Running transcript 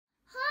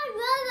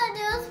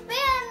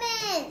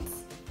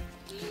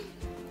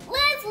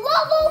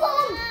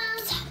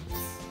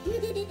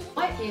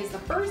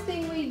first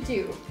thing we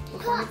do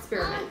before an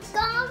experiment.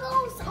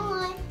 Goggles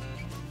on.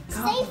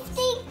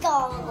 Safety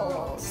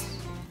goggles.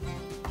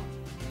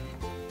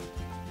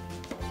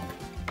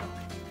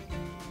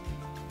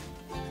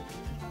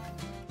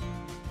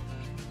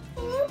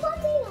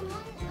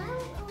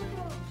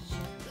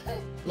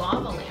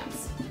 Lava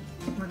lamps.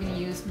 We're going to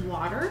use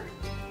water,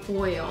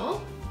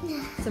 oil,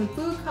 some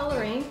food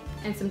coloring,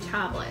 and some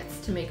tablets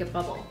to make it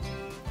bubble.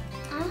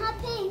 I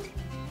have pink.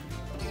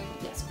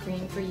 Yes,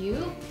 green for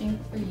you, pink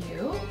for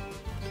you.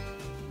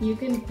 You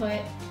can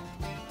put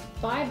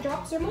 5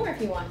 drops or more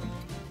if you want.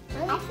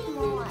 I like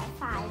more.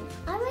 5.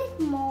 I like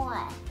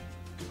more.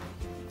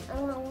 I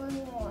want one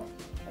more.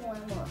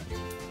 One more.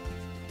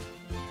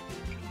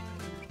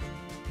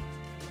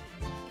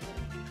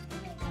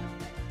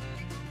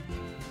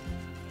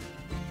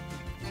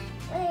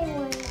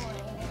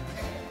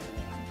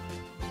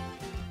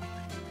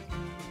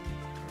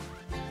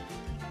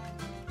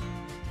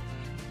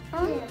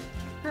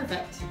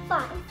 Perfect.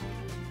 5.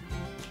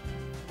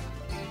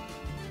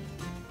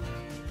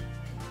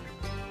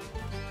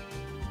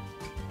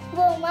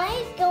 Well,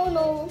 mine's going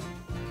all.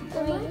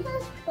 Mine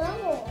has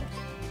bubbles.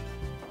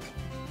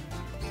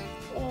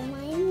 Well,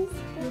 mine's.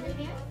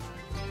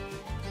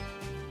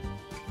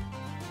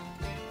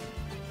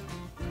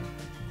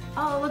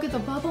 Oh, look at the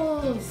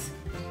bubbles.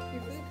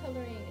 Your food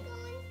coloring.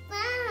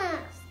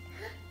 Fast.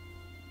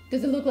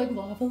 Does it look like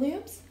lava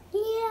lamps?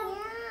 Yeah.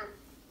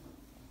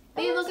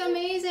 They look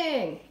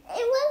amazing.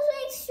 It looks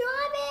like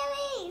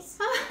strawberries.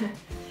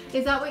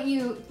 Is that what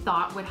you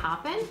thought would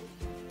happen?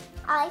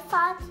 I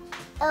thought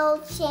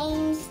it'll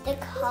change the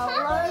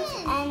colors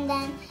and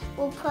then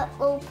we'll put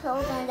little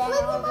pills and then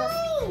it'll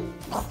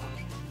just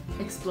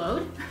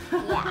Explode?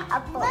 yeah, a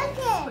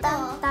bucket.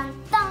 Dun,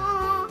 dun,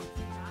 dun.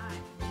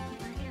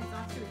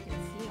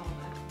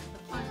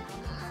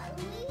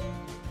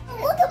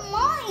 Look at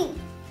mine.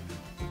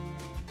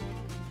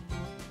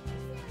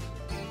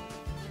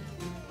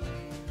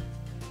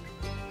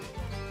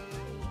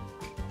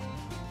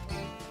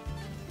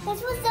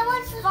 This was so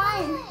much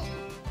fun.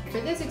 For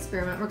this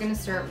experiment, we're going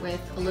to start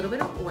with a little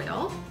bit of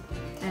oil,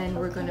 and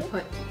we're going to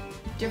put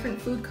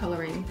different food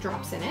coloring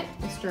drops in it.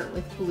 We'll start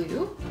with blue.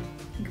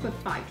 You can put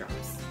 5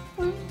 drops.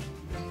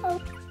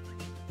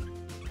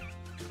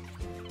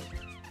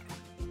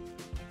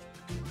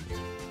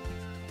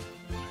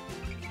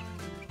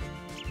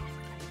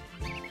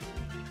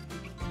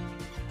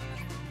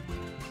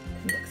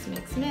 Mix,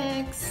 mix,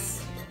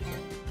 mix.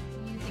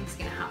 What do you think's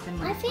going to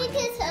happen? I think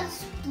it's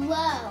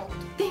explode.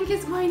 Think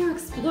it's going to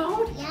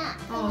explode? Yeah.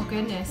 Oh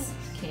goodness.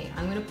 Okay,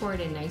 I'm gonna pour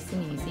it in nice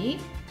and easy.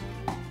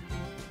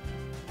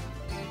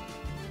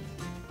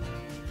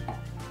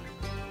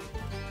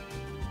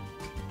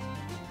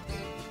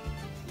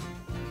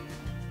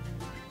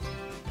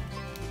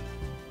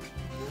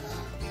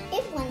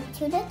 It went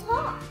to the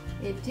top.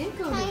 It did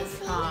go to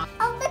the top.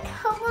 All the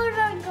colors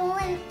are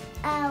going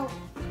out.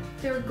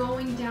 They're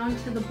going down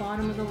to the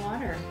bottom of the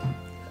water.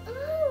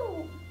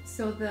 Oh.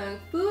 So the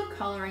food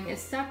coloring is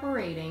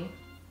separating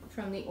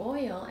from the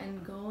oil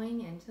and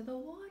going into the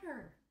water.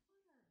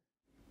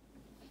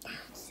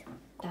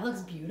 That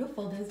looks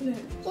beautiful, doesn't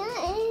it? Yeah,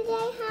 and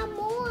they have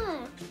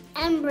more.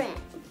 And brown.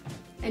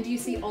 And do you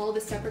see all the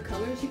separate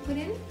colors you put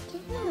in?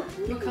 Yeah.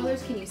 What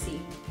colors can you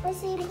see? I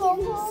see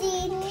purple. I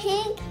see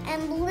pink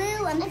and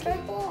blue and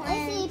purple.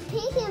 I see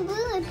pink and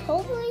blue and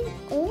purple and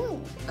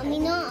orange. I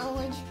mean, not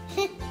orange.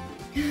 So,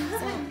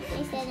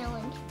 I said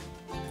orange.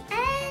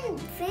 And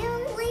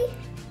finally,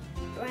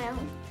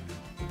 brown.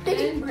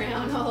 And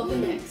brown, all the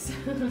mix.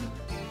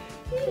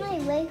 My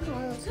leg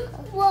hurts.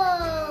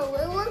 Whoa,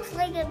 it looks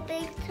like a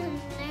big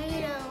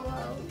tornado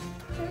of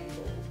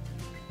purple.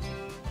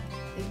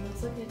 It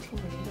looks like a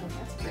tornado.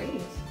 That's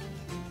great.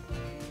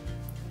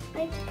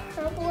 Like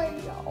purple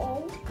and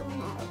all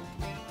going out.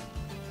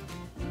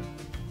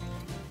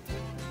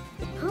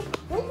 How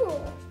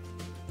cool.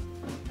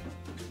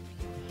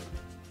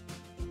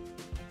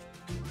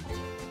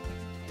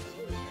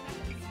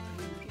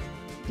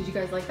 Did you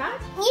guys like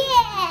that?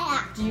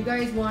 Yeah! Do you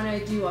guys want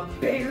to do a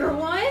bigger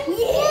one?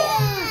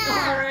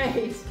 Yeah! All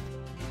right.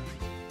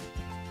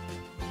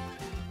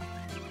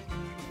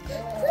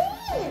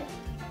 Green!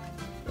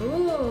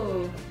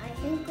 Ooh. I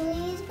think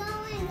green is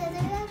going because I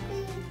got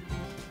green.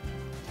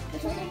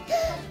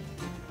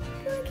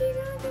 Look at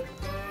all the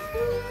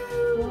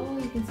blue. Oh,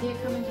 you can see it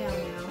coming down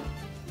now.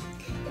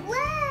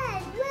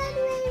 Red, red,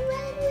 red,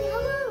 red, red.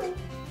 Yellow.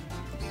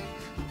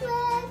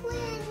 Red,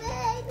 red,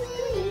 red,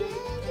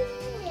 red,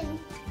 red,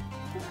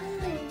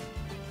 red.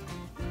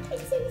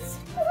 It's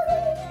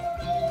exploding.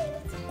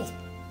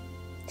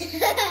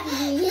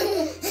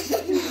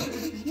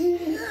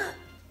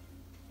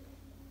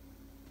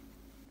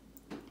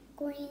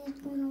 Green is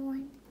going to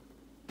win.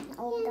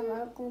 All of them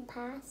are going to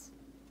pass.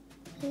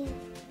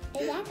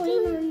 Is that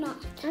green or not?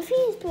 I think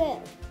it's blue.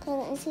 Because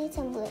I see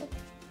some blue.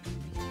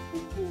 I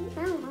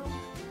don't know.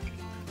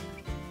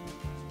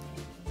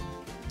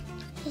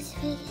 His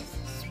face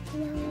is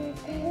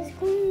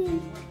green.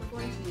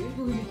 What we're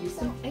going to do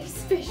some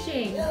ice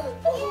fishing.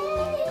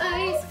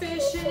 Ice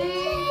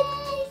fishing.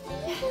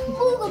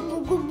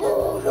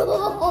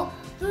 All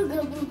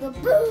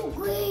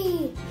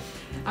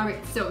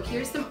right, so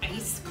here's some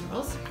ice,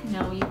 girls.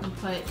 Now you can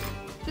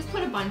just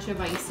put a bunch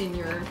of ice in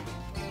your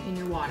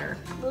water.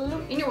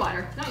 In your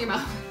water, not your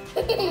mouth.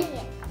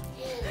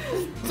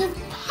 Just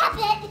pop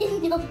it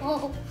in your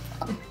mouth.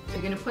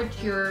 You're gonna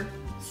put your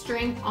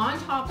string on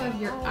top of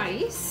your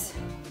ice.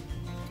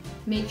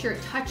 Make sure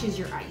it touches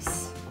your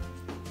ice.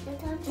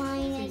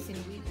 Mine.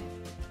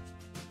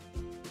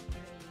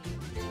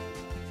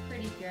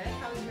 Pretty good.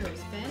 How's yours,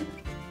 Finn?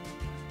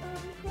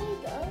 Pretty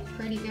good.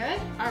 Pretty good.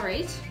 All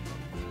right.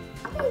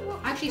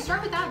 Actually,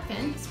 start with that,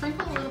 Finn.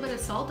 Sprinkle a little bit of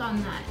salt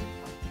on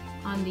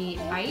the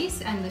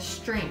ice and the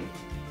string.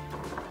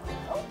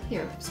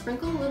 Here,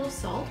 sprinkle a little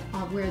salt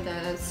on where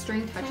the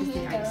string touches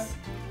the ice.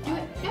 Do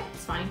it. Yep,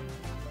 it's fine.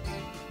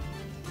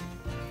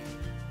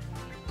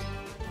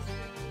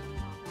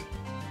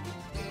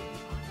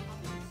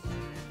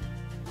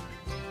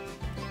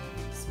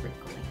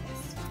 Sprinkle like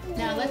this.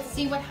 Now let's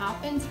see what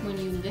happens when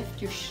you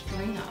lift your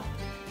string up.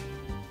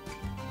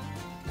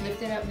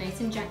 Lift it up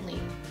nice and gently.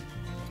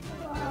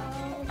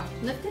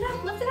 Lift it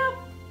up, lift it up.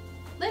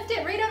 Lift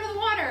it right out of the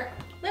water.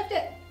 Lift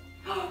it.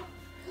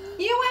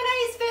 You went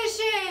ice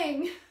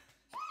fishing.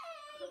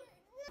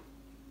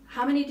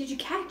 How many did you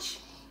catch?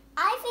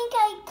 I think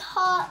I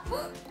caught. Woo!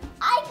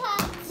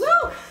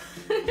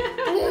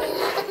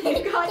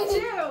 You got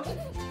two.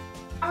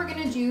 We're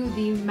gonna do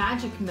the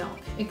magic milk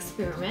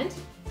experiment.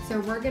 So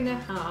we're gonna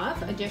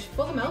have a dish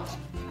full of milk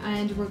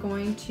and we're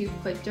going to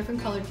put different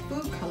colored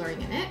food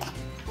coloring in it.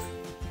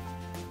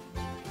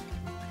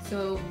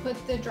 So put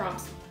the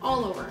drops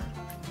all over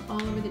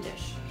the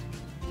dish.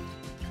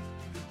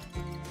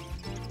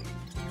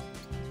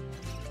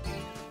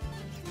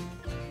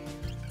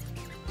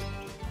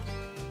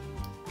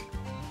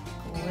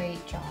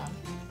 Great job.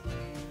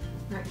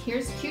 All right,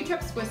 here's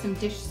Q-tips with some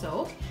dish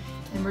soap,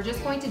 and we're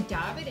just going to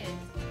dab it in.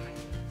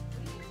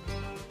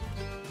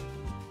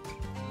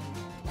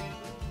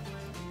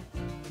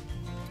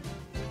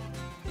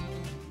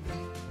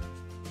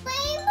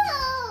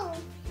 Rainbow!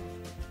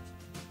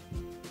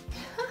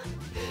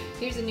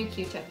 Here's a new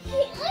Q-tip.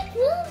 Hey, I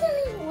love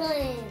that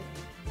one.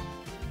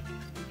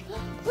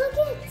 Look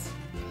it.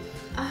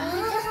 I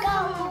just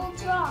got a little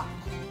drop.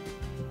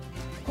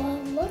 Well,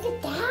 look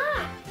at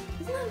that.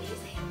 Isn't that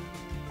amazing?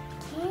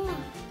 Yeah.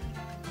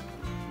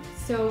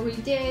 So we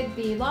did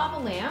the lava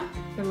lamp,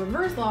 the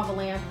reverse lava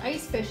lamp,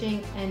 ice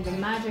fishing, and the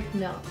magic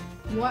milk.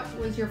 What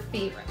was your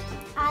favorite?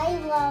 I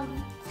loved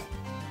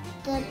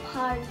the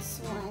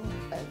parts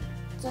one, like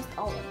just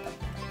all of the parts.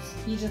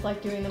 You just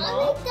like doing them I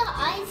all? like the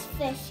ice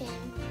fishing.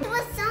 It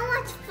was so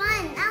much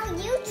fun. Now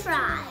you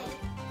try.